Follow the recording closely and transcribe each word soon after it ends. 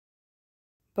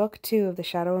Book 2 of the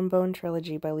Shadow and Bone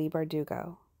Trilogy by Leigh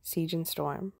Bardugo, Siege and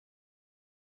Storm.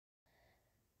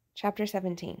 Chapter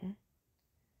 17.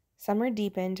 Summer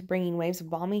deepened, bringing waves of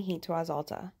balmy heat to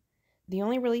Azalta. The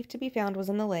only relief to be found was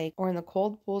in the lake, or in the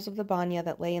cold pools of the banya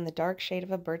that lay in the dark shade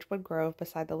of a birchwood grove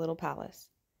beside the little palace.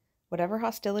 Whatever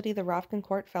hostility the Rovkin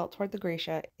court felt toward the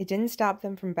Grisha, it didn't stop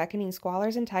them from beckoning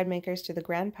squallers and tidemakers to the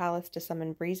grand palace to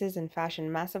summon breezes and fashion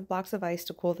massive blocks of ice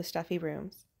to cool the stuffy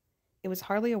rooms. It was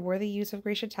hardly a worthy use of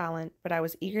Grisha talent, but I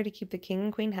was eager to keep the king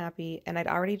and queen happy, and I'd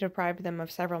already deprived them of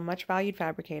several much-valued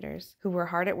fabricators, who were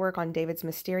hard at work on David's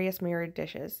mysterious mirrored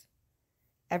dishes.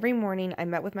 Every morning I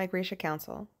met with my Grisha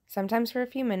council, sometimes for a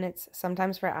few minutes,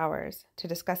 sometimes for hours, to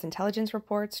discuss intelligence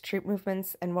reports, troop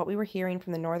movements, and what we were hearing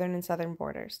from the northern and southern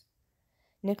borders.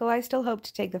 Nikolai still hoped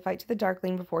to take the fight to the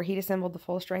Darkling before he'd assembled the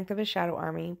full strength of his shadow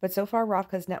army, but so far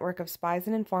Rovka's network of spies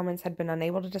and informants had been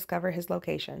unable to discover his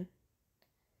location.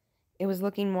 It was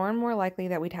looking more and more likely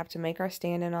that we'd have to make our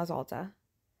stand in Azalta.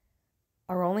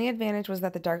 Our only advantage was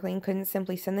that the Darkling couldn't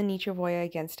simply send the Nichevoya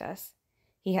against us.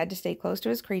 He had to stay close to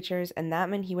his creatures, and that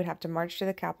meant he would have to march to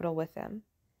the capital with them.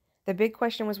 The big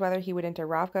question was whether he would enter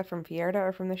Ravka from Fierda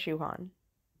or from the Shuhan.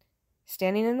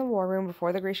 Standing in the war room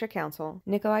before the Grisha Council,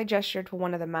 Nikolai gestured to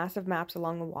one of the massive maps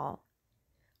along the wall.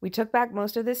 "We took back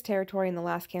most of this territory in the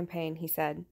last campaign," he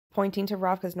said, pointing to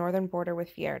Ravka's northern border with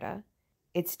Fierda.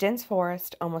 "It's dense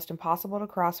forest, almost impossible to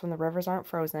cross when the rivers aren't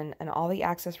frozen, and all the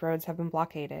access roads have been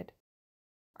blockaded."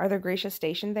 "Are the Grisha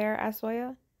stationed there?" asked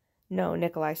Zoya. "No,"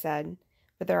 Nikolai said,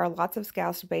 "but there are lots of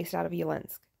scouts based out of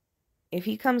Yelnsk. If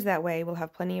he comes that way, we'll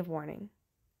have plenty of warning."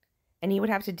 "And he would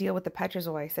have to deal with the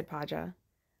Petrozoi," said Paja.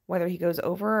 "Whether he goes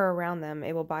over or around them,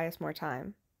 it will buy us more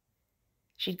time."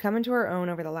 She'd come into her own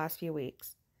over the last few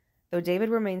weeks. Though David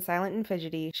remained silent and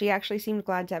fidgety, she actually seemed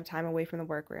glad to have time away from the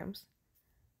workrooms.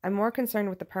 "I'm more concerned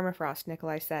with the permafrost,"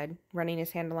 Nikolai said, running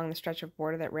his hand along the stretch of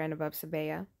border that ran above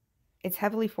Sabeya. "It's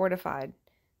heavily fortified,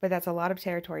 but that's a lot of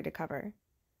territory to cover."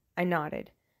 I nodded.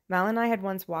 Mal and I had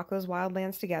once walked those wild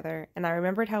lands together, and I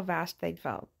remembered how vast they'd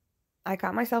felt. I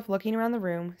caught myself looking around the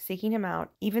room, seeking him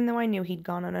out, even though I knew he'd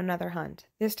gone on another hunt,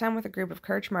 this time with a group of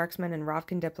Kerch marksmen and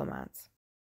Rovkin diplomats.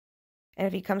 "And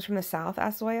if he comes from the south?"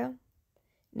 asked Zoya.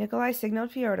 Nikolai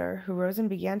signaled Fyodor, who rose and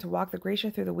began to walk the Grisha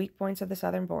through the weak points of the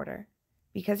southern border.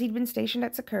 Because he'd been stationed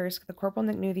at Sikursk, the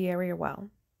corporalnik knew the area well.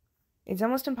 "It's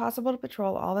almost impossible to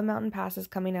patrol all the mountain passes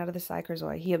coming out of the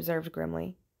Sikurzoi," he observed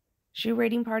grimly. "Shoe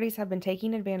raiding parties have been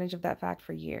taking advantage of that fact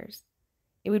for years.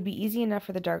 It would be easy enough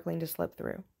for the Darkling to slip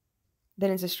through."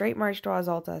 "Then it's a straight march to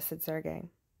Azalta," said Sergei.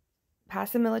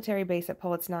 "Past the military base at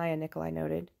Politsnaya," Nikolai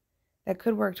noted. "That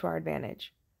could work to our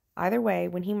advantage. Either way,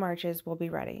 when he marches, we'll be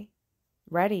ready."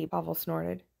 "Ready," Pavel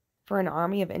snorted. "For an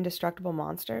army of indestructible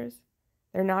monsters?"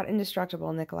 "They're not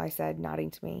indestructible," Nikolai said,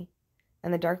 nodding to me.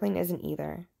 "And the Darkling isn't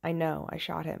either. I know, I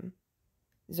shot him."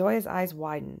 Zoya's eyes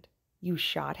widened. "You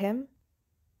shot him?"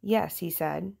 "Yes," he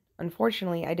said.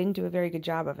 "Unfortunately, I didn't do a very good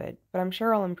job of it, but I'm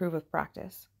sure I'll improve with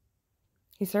practice."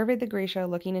 He surveyed the Grisha,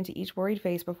 looking into each worried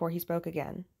face before he spoke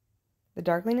again. "The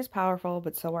Darkling is powerful,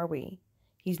 but so are we.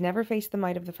 He's never faced the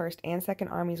might of the First and Second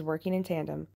Armies working in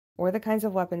tandem, or the kinds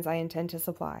of weapons I intend to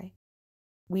supply.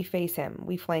 We face him,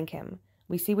 we flank him.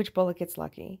 We see which bullet gets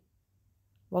lucky.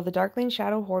 While the Darkling's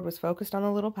shadow horde was focused on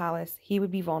the little palace, he would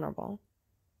be vulnerable.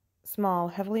 Small,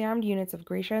 heavily armed units of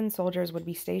Grisha and soldiers would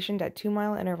be stationed at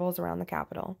 2-mile intervals around the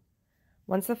capital.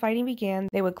 Once the fighting began,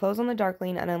 they would close on the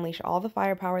Darkling and unleash all the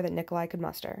firepower that Nikolai could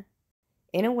muster.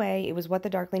 In a way, it was what the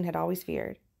Darkling had always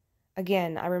feared.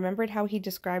 Again, I remembered how he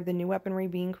described the new weaponry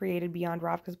being created beyond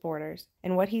Ravka's borders,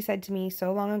 and what he said to me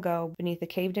so long ago beneath the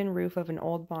caved-in roof of an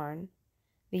old barn.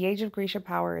 The age of Grisha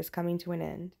power is coming to an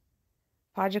end.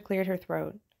 Paja cleared her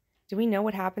throat. "Do we know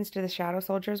what happens to the shadow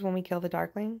soldiers when we kill the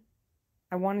Darkling?"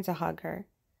 I wanted to hug her.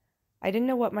 I didn't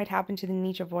know what might happen to the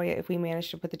Nichevoya if we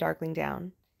managed to put the Darkling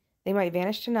down. They might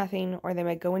vanish to nothing, or they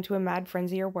might go into a mad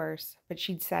frenzy or worse, but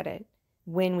she'd said it.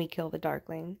 When we kill the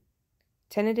Darkling.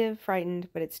 Tentative, frightened,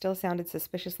 but it still sounded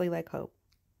suspiciously like hope.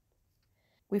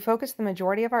 We focused the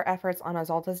majority of our efforts on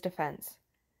Azalta's defense.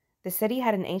 The city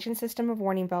had an ancient system of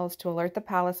warning bells to alert the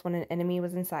palace when an enemy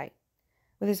was in sight.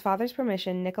 With his father's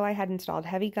permission, Nikolai had installed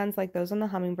heavy guns like those on the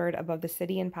Hummingbird above the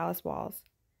city and palace walls.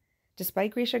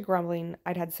 Despite Grisha grumbling,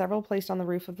 I'd had several placed on the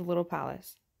roof of the little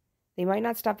palace. They might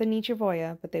not stop the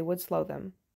Nichevoya, but they would slow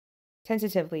them.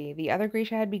 Tentatively, the other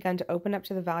Grisha had begun to open up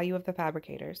to the value of the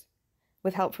fabricators.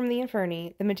 With help from the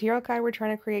Inferni, the Materialkai were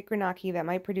trying to create Granaki that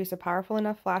might produce a powerful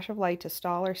enough flash of light to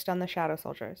stall or stun the shadow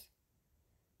soldiers.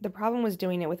 The problem was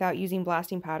doing it without using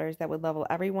blasting powders that would level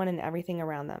everyone and everything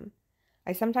around them.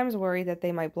 I sometimes worried that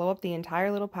they might blow up the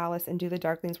entire little palace and do the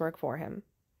Darkling's work for him.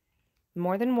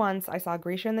 More than once, I saw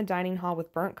Grisha in the dining hall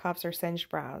with burnt cuffs or singed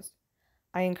brows.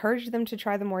 I encouraged them to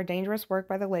try the more dangerous work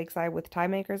by the lakeside with tie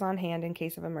makers on hand in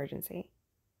case of emergency.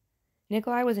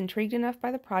 Nikolai was intrigued enough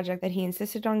by the project that he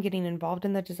insisted on getting involved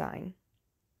in the design.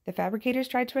 The fabricators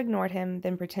tried to ignore him,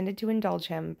 then pretended to indulge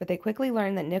him, but they quickly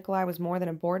learned that Nikolai was more than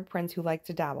a bored prince who liked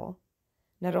to dabble.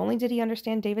 Not only did he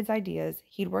understand David's ideas,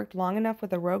 he'd worked long enough with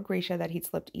the rogue Grisha that he'd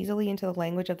slipped easily into the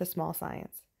language of the small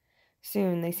science.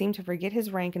 Soon, they seemed to forget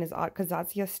his rank and his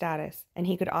Kazatsiya status, and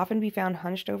he could often be found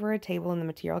hunched over a table in the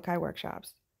Material Kai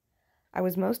workshops. I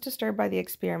was most disturbed by the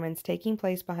experiments taking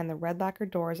place behind the red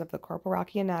lacquered doors of the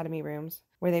Corporaki anatomy rooms,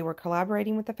 where they were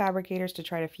collaborating with the fabricators to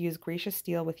try to fuse Grisha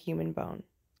steel with human bone.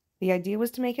 The idea was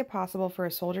to make it possible for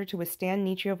a soldier to withstand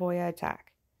Nichiovoya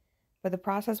attack, but the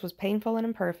process was painful and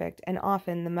imperfect, and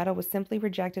often the metal was simply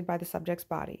rejected by the subject's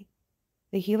body.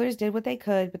 The healers did what they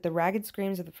could, but the ragged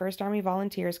screams of the First Army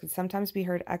volunteers could sometimes be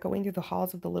heard echoing through the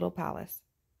halls of the little palace.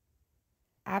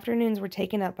 Afternoons were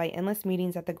taken up by endless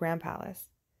meetings at the Grand Palace.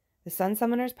 The Sun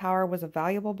Summoner's power was a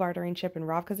valuable bartering chip in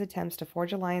Ravka's attempts to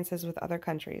forge alliances with other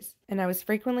countries, and I was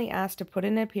frequently asked to put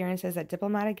in appearances at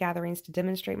diplomatic gatherings to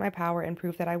demonstrate my power and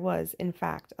prove that I was, in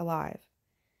fact, alive.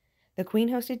 The Queen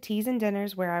hosted teas and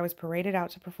dinners where I was paraded out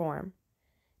to perform.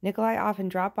 Nikolai often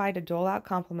dropped by to dole out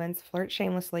compliments, flirt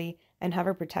shamelessly, and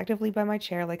hover protectively by my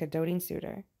chair like a doting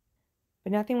suitor.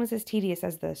 But nothing was as tedious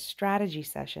as the strategy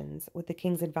sessions with the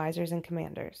king's advisors and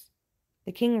commanders.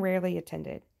 The king rarely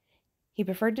attended. He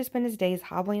preferred to spend his days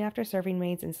hobbling after serving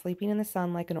maids and sleeping in the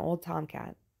sun like an old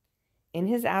tomcat. In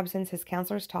his absence, his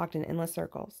counselors talked in endless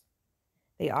circles.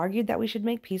 They argued that we should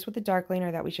make peace with the Darkling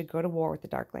or that we should go to war with the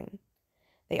Darkling.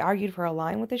 They argued for a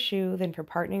line with the Shu, then for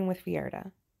partnering with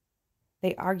Fierda.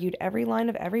 They argued every line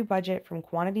of every budget, from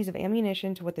quantities of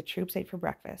ammunition to what the troops ate for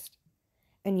breakfast.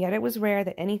 And yet it was rare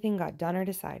that anything got done or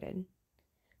decided.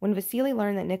 When Vasily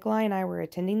learned that Nikolai and I were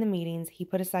attending the meetings, he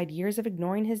put aside years of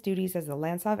ignoring his duties as the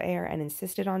Lantsov heir and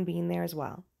insisted on being there as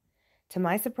well. To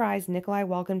my surprise, Nikolai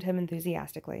welcomed him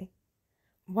enthusiastically.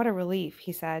 "What a relief,"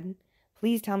 he said.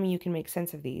 "Please tell me you can make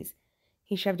sense of these."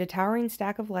 He shoved a towering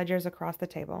stack of ledgers across the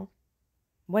table.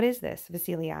 "What is this?"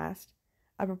 Vasily asked.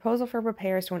 "A proposal for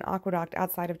repairs to an aqueduct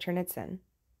outside of Chernitsyn."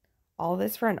 "All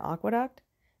this for an aqueduct?"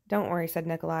 "Don't worry," said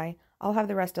Nikolai. "I'll have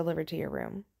the rest delivered to your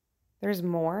room." "There's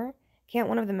more? Can't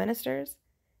one of the ministers?"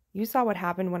 "You saw what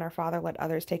happened when our father let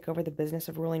others take over the business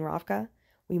of ruling Ravka.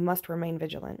 We must remain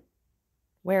vigilant."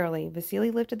 Warily, Vasily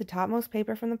lifted the topmost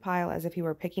paper from the pile as if he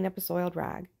were picking up a soiled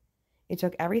rag. It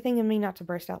took everything in me not to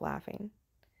burst out laughing.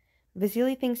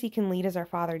 "Vasily thinks he can lead as our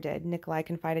father did," Nikolai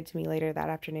confided to me later that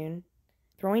afternoon.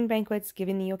 "Throwing banquets,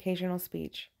 giving the occasional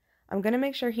speech. I'm going to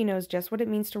make sure he knows just what it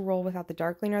means to rule without the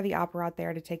Darkling or the Opera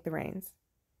there to take the reins."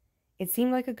 It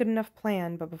seemed like a good enough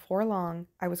plan, but before long,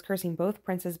 I was cursing both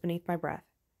princes beneath my breath.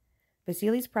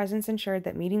 Vasily's presence ensured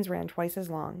that meetings ran twice as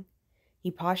long.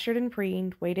 He postured and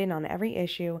preened, weighed in on every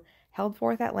issue, held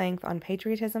forth at length on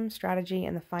patriotism, strategy,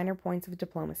 and the finer points of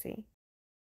diplomacy.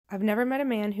 "I've never met a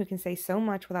man who can say so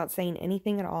much without saying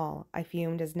anything at all," I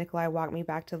fumed as Nikolai walked me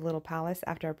back to the little palace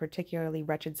after a particularly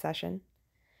wretched session.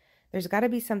 "There's got to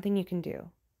be something you can do."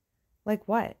 "Like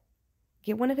what?"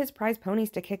 "Get one of his prize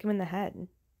ponies to kick him in the head."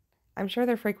 "I'm sure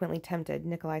they're frequently tempted,"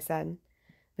 Nikolai said.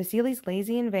 "Vasily's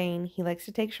lazy and vain, he likes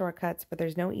to take shortcuts, but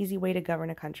there's no easy way to govern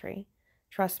a country.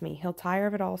 Trust me, he'll tire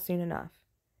of it all soon enough."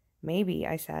 "Maybe,"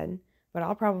 I said, "but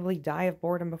I'll probably die of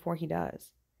boredom before he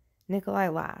does." Nikolai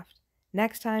laughed.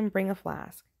 "Next time, bring a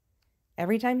flask.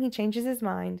 Every time he changes his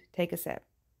mind, take a sip."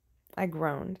 I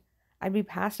groaned. I'd be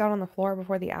passed out on the floor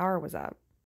before the hour was up.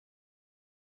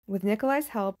 With Nikolai's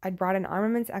help, I'd brought in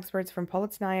armaments experts from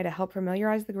Politsnaya to help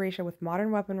familiarize the Grisha with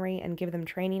modern weaponry and give them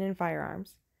training in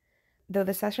firearms. Though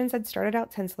the sessions had started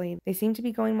out tensely, they seemed to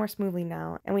be going more smoothly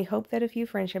now, and we hoped that a few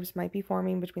friendships might be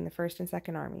forming between the First and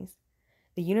Second Armies.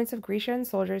 The units of Grisha and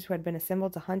soldiers who had been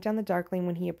assembled to hunt down the Darkling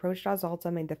when he approached Azalta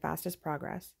made the fastest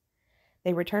progress.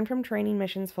 They returned from training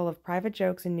missions full of private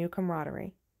jokes and new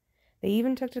camaraderie. They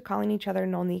even took to calling each other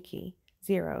Nolniki,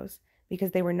 Zeros,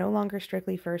 because they were no longer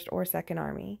strictly First or Second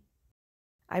Army.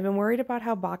 I've been worried about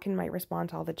how Bakken might respond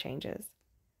to all the changes.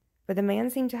 But the man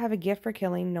seemed to have a gift for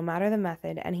killing, no matter the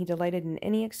method, and he delighted in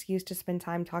any excuse to spend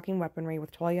time talking weaponry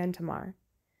with Toya and Tamar.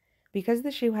 Because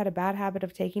the Shu had a bad habit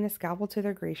of taking a scalpel to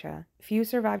their Grisha, few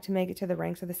survived to make it to the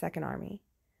ranks of the Second Army.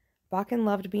 Bakken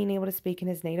loved being able to speak in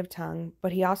his native tongue,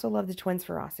 but he also loved the twins'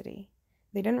 ferocity.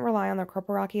 They didn't rely on their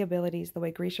Corporaki abilities the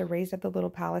way Grisha raised at the little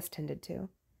palace tended to.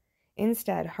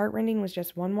 Instead, heartrending was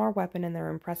just one more weapon in their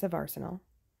impressive arsenal.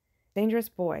 "Dangerous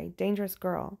boy, dangerous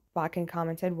girl," Bakken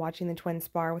commented, watching the twins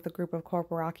spar with a group of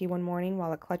Corporaki one morning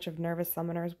while a clutch of nervous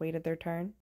summoners waited their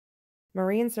turn.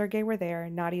 Marie and Sergei were there,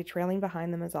 Nadia trailing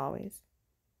behind them as always.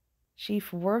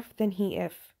 "She'f worf than he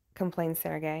if," complained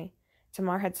Sergei.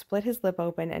 Tamar had split his lip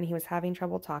open and he was having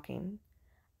trouble talking.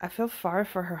 "I feel far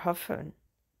for her huffun."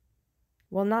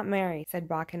 "Well, not Mary," said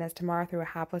Bakken as Tamar threw a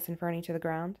hapless Inferni to the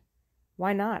ground.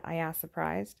 "Why not?" I asked,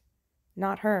 surprised.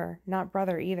 "Not her, not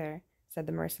brother either," said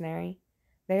the mercenary.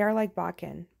 "They are like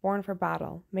Bakken, born for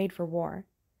battle, made for war."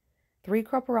 3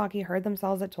 Kroporaki heard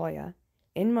themselves at Toya.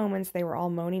 In moments they were all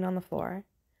moaning on the floor.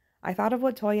 I thought of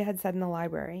what Toya had said in the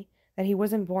library, that he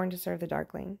wasn't born to serve the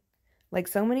Darkling. Like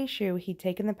so many Shu, he'd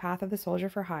taken the path of the soldier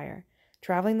for hire,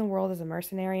 traveling the world as a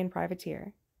mercenary and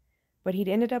privateer. But he'd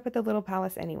ended up at the little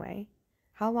palace anyway.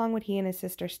 How long would he and his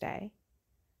sister stay?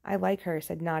 "I like her,"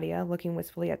 said Nadia, looking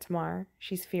wistfully at Tamar.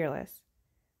 "She's fearless."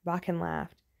 Bakken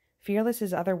laughed. "Fearless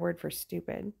is other word for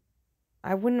stupid."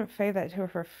 "I wouldn't say that to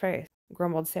her face,"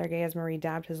 grumbled Sergei as Marie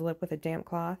dabbed his lip with a damp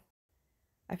cloth.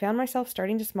 I found myself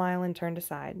starting to smile and turned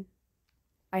aside.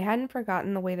 I hadn't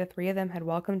forgotten the way the 3 of them had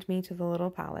welcomed me to the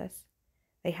little palace.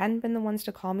 They hadn't been the ones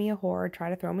to call me a whore or try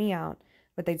to throw me out,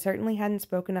 but they certainly hadn't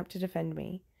spoken up to defend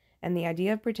me, and the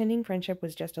idea of pretending friendship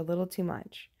was just a little too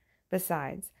much.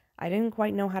 Besides, I didn't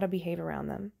quite know how to behave around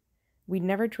them. We'd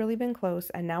never truly been close,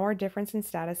 and now our difference in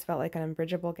status felt like an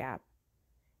unbridgeable gap.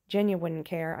 Jenya wouldn't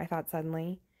care, I thought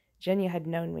suddenly. Jenya had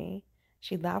known me.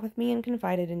 She'd laughed with me and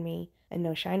confided in me, and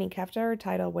no shiny kefta or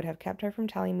title would have kept her from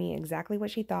telling me exactly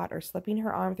what she thought or slipping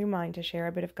her arm through mine to share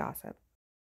a bit of gossip.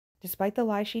 Despite the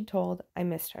lies she'd told, I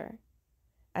missed her.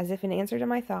 As if in answer to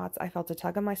my thoughts, I felt a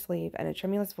tug on my sleeve and a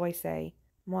tremulous voice say,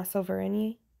 "Moi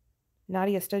souveraine?"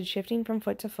 Nadia stood shifting from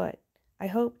foot to foot. I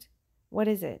hoped. "What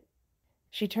is it?"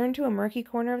 She turned to a murky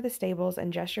corner of the stables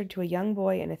and gestured to a young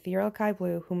boy in ethereal kai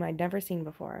blue whom I'd never seen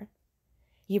before.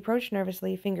 He approached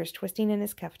nervously, fingers twisting in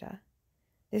his kefta.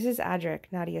 "This is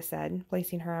Adric," Nadia said,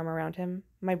 placing her arm around him.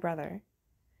 "My brother."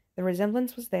 The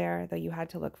resemblance was there, though you had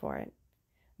to look for it.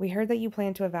 "We heard that you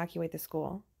planned to evacuate the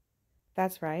school."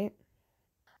 "That's right."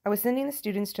 "I was sending the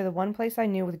students to the one place I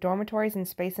knew with dormitories and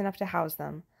space enough to house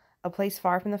them, a place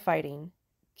far from the fighting.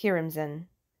 Kirimzin.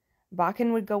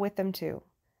 Bakken would go with them too.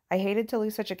 I hated to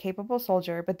lose such a capable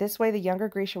soldier, but this way the younger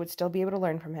Grisha would still be able to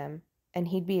learn from him, and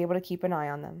he'd be able to keep an eye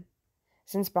on them.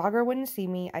 Since Bagra wouldn't see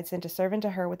me, I'd sent a servant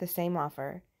to her with the same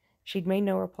offer. She'd made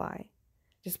no reply.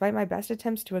 Despite my best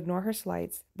attempts to ignore her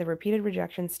slights, the repeated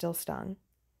rejection still stung.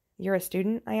 "You're a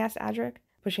student?" I asked Adric,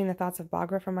 pushing the thoughts of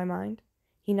Bagra from my mind.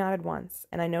 He nodded once,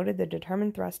 and I noted the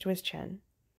determined thrust to his chin.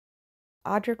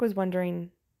 Adric was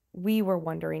wondering... We were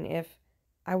wondering if...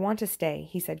 "I want to stay,"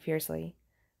 he said fiercely.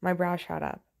 My brow shot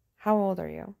up. "How old are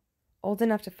you?" "Old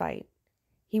enough to fight."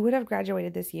 "He would have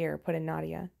graduated this year," put in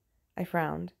Nadia. I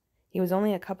frowned. He was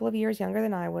only a couple of years younger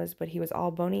than I was, but he was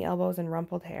all bony elbows and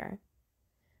rumpled hair.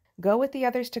 "Go with the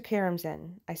others to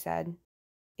Karamzin," I said.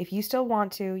 "If you still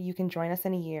want to, you can join us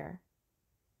in a year."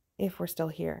 If we're still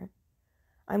here.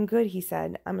 "I'm good," he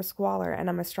said. "I'm a squaller, and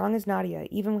I'm as strong as Nadia,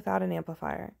 even without an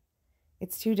amplifier."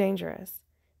 "It's too dangerous.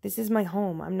 This is my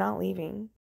home. I'm not leaving."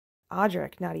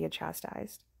 "Adric," Nadia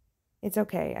chastised. "It's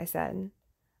okay," I said.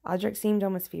 Adric seemed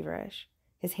almost feverish.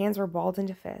 His hands were balled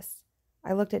into fists.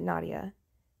 I looked at Nadia.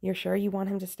 "You're sure you want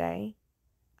him to stay?"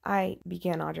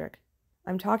 began Adric.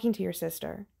 "I'm talking to your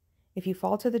sister. If you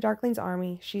fall to the Darkling's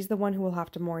army, she's the one who will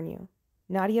have to mourn you."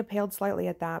 Nadia paled slightly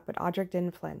at that, but Adric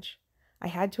didn't flinch. I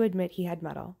had to admit he had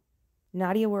mettle.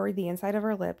 Nadia worried the inside of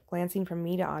her lip, glancing from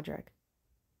me to Adric.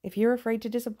 "If you're afraid to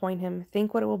disappoint him,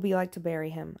 think what it will be like to bury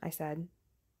him," I said.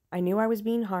 I knew I was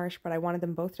being harsh, but I wanted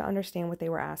them both to understand what they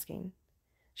were asking.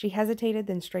 She hesitated,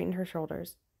 then straightened her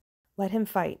shoulders. "Let him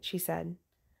fight," she said.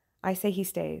 "I say he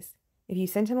stays. If you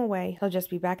send him away, he'll just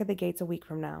be back at the gates a week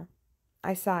from now."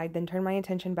 I sighed, then turned my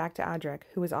attention back to Adric,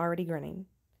 who was already grinning.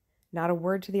 "Not a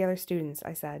word to the other students,"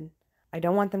 I said. "I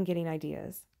don't want them getting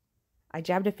ideas." I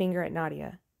jabbed a finger at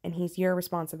Nadia. "And he's your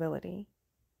responsibility."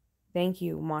 "Thank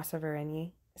you, moi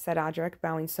souveraine," said Adric,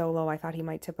 bowing so low I thought he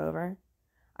might tip over.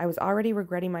 I was already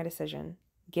regretting my decision.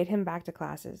 Get him back to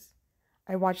classes.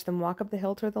 I watched them walk up the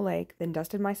hill toward the lake, then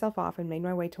dusted myself off and made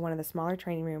my way to one of the smaller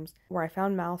training rooms, where I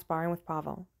found Mal sparring with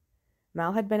Pavel.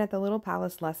 Mal had been at the little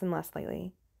palace less and less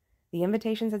lately. The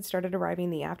invitations had started arriving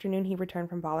the afternoon he returned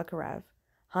from Balakarev.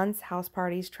 Hunts, house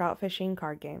parties, trout fishing,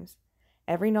 card games.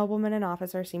 Every nobleman and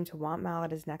officer seemed to want Mal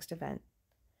at his next event.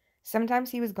 Sometimes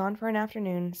he was gone for an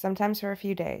afternoon, sometimes for a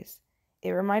few days.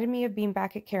 It reminded me of being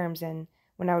back at Karamzin,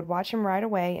 when I would watch him ride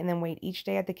away and then wait each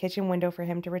day at the kitchen window for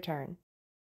him to return.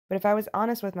 But if I was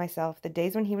honest with myself, the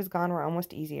days when he was gone were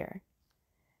almost easier.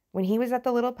 When he was at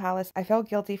the little palace, I felt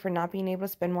guilty for not being able to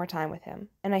spend more time with him,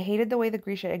 and I hated the way the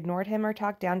Grisha ignored him or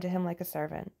talked down to him like a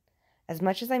servant. As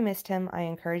much as I missed him, I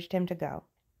encouraged him to go.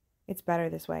 It's better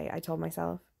this way, I told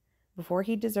myself. Before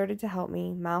he deserted to help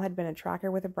me, Mal had been a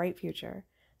tracker with a bright future,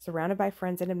 surrounded by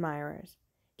friends and admirers.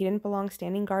 He didn't belong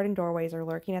standing guard in doorways or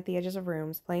lurking at the edges of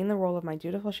rooms, playing the role of my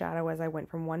dutiful shadow as I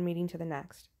went from one meeting to the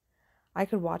next. I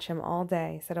could watch him all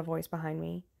day, said a voice behind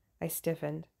me. I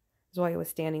stiffened. Zoya was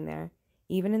standing there.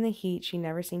 Even in the heat, she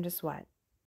never seemed to sweat.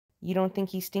 You don't think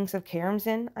he stinks of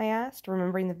Karamzin? I asked,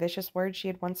 remembering the vicious words she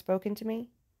had once spoken to me.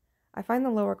 I find the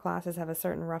lower classes have a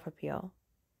certain rough appeal.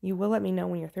 You will let me know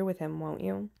when you're through with him, won't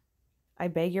you? I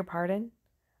beg your pardon?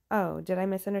 Oh, did I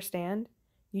misunderstand?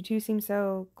 You two seem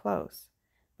so close,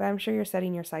 but I'm sure you're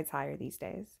setting your sights higher these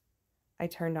days. I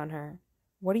turned on her.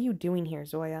 What are you doing here,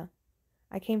 Zoya?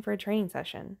 I came for a training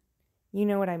session. You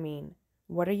know what I mean.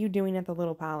 What are you doing at the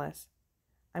Little Palace?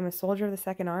 I'm a soldier of the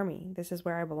Second Army. This is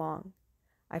where I belong.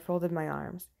 I folded my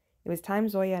arms. It was time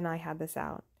Zoya and I had this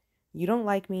out. You don't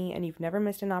like me, and you've never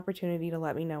missed an opportunity to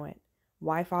let me know it.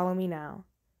 Why follow me now?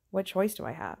 What choice do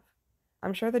I have?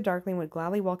 I'm sure the Darkling would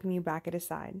gladly welcome you back at his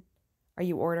side. Are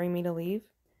you ordering me to leave?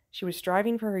 She was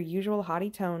striving for her usual haughty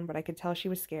tone, but I could tell she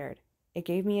was scared. It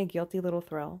gave me a guilty little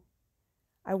thrill.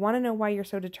 I want to know why you're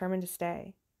so determined to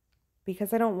stay.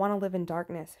 Because I don't want to live in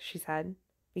darkness, she said.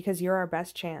 Because you're our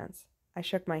best chance. I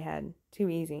shook my head. Too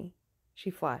easy. She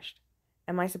flushed.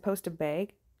 Am I supposed to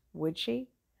beg? Would she?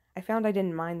 I found I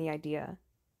didn't mind the idea.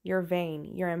 You're vain.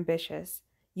 You're ambitious.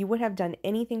 You would have done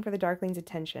anything for the Darkling's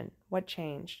attention. What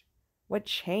changed? What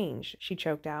changed? She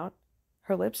choked out.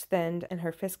 Her lips thinned and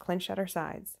her fists clenched at her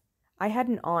sides. I had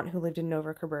an aunt who lived in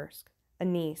Novokirbursk, a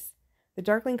niece. The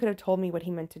Darkling could have told me what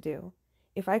he meant to do.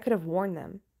 If I could have warned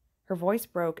them. Her voice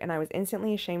broke, and I was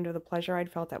instantly ashamed of the pleasure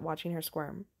I'd felt at watching her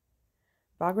squirm.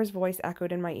 Bagra's voice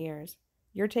echoed in my ears.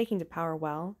 You're taking to power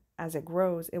well. As it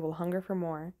grows, it will hunger for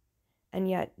more. And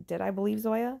yet, did I believe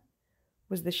Zoya?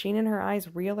 Was the sheen in her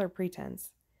eyes real or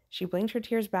pretense? She blinked her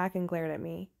tears back and glared at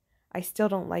me. I still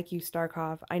don't like you,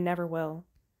 Starkov. I never will.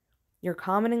 You're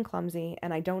common and clumsy,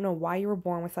 and I don't know why you were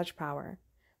born with such power.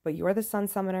 But you're the Sun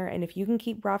Summoner, and if you can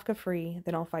keep Bravka free,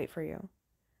 then I'll fight for you.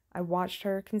 I watched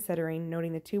her, considering,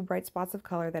 noting the two bright spots of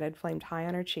color that had flamed high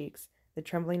on her cheeks, the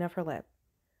trembling of her lip.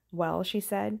 Well, she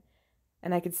said,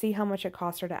 and I could see how much it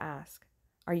cost her to ask.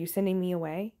 Are you sending me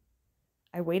away?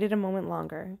 I waited a moment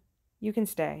longer. You can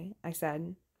stay, I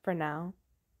said, for now.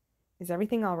 Is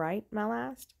everything all right? Mal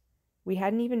asked. We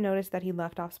hadn't even noticed that he'd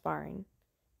left off sparring.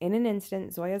 In an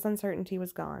instant, Zoya's uncertainty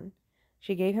was gone.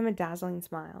 She gave him a dazzling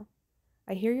smile.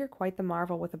 I hear you're quite the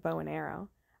marvel with a bow and arrow.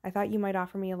 I thought you might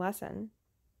offer me a lesson.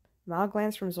 Mal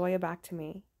glanced from Zoya back to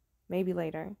me. Maybe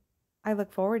later. I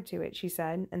look forward to it, she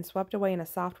said, and swept away in a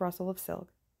soft rustle of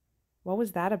silk. What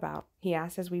was that about? He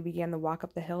asked as we began the walk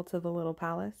up the hill to the little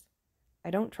palace. I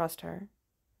don't trust her.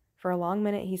 For a long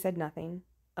minute he said nothing.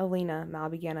 Alina, Mal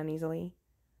began uneasily.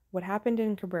 What happened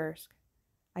in Kirbursk?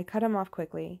 I cut him off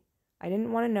quickly. I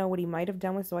didn't want to know what he might have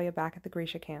done with Zoya back at the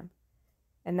Grisha camp.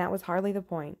 And that was hardly the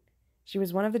point. She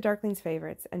was one of the Darkling's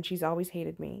favorites, and she's always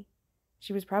hated me.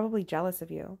 She was probably jealous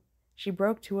of you. She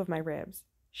broke 2 of my ribs.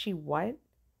 She what?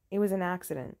 It was an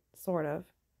accident, sort of.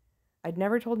 I'd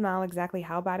never told Mal exactly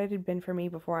how bad it had been for me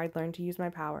before I'd learned to use my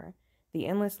power, the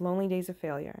endless lonely days of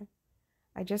failure.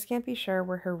 I just can't be sure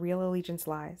where her real allegiance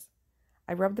lies.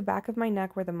 I rubbed the back of my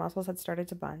neck where the muscles had started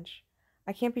to bunch.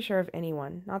 I can't be sure of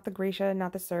anyone, not the Grisha,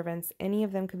 not the servants, any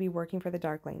of them could be working for the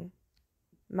Darkling.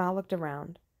 Mal looked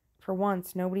around. For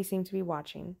once, nobody seemed to be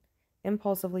watching.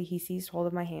 Impulsively, he seized hold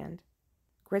of my hand.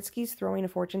 Gritsky's throwing a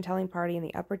fortune-telling party in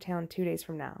the upper town 2 days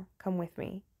from now. Come with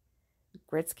me.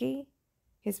 Gritsky?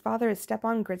 His father is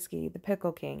Stepan Gritsky, the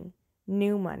Pickle King.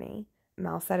 New money,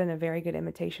 Mal said in a very good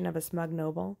imitation of a smug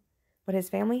noble. But his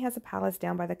family has a palace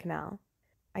down by the canal.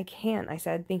 I can't, I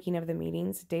said, thinking of the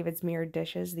meetings, David's mirrored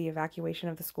dishes, the evacuation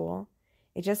of the school.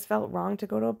 It just felt wrong to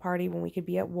go to a party when we could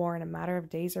be at war in a matter of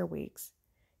days or weeks.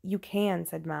 You can,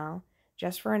 said Mal,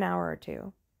 just for an hour or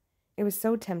 2. It was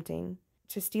so tempting,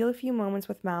 to steal a few moments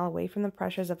with Mal away from the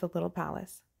pressures of the little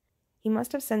palace. He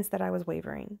must have sensed that I was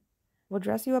wavering. We'll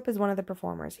dress you up as one of the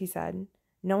performers, he said.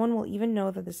 No one will even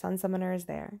know that the Sun Summoner is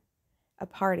there. A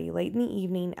party, late in the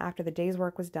evening, after the day's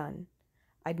work was done.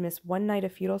 I'd miss one night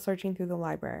of futile searching through the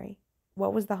library.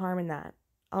 What was the harm in that?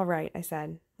 All right, I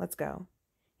said. Let's go.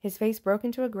 His face broke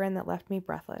into a grin that left me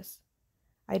breathless.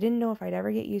 I didn't know if I'd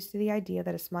ever get used to the idea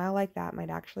that a smile like that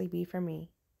might actually be for me.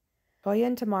 Zoya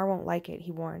and Tamar won't like it,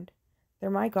 he warned.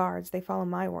 They're my guards. They follow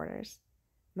my orders.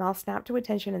 Mal snapped to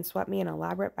attention and swept me an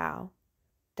elaborate bow.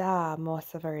 Da,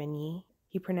 Mosaverini,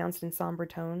 he pronounced in somber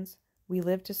tones. We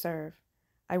live to serve.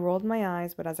 I rolled my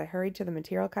eyes, but as I hurried to the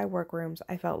Material Kai workrooms,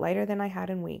 I felt lighter than I had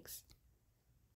in weeks.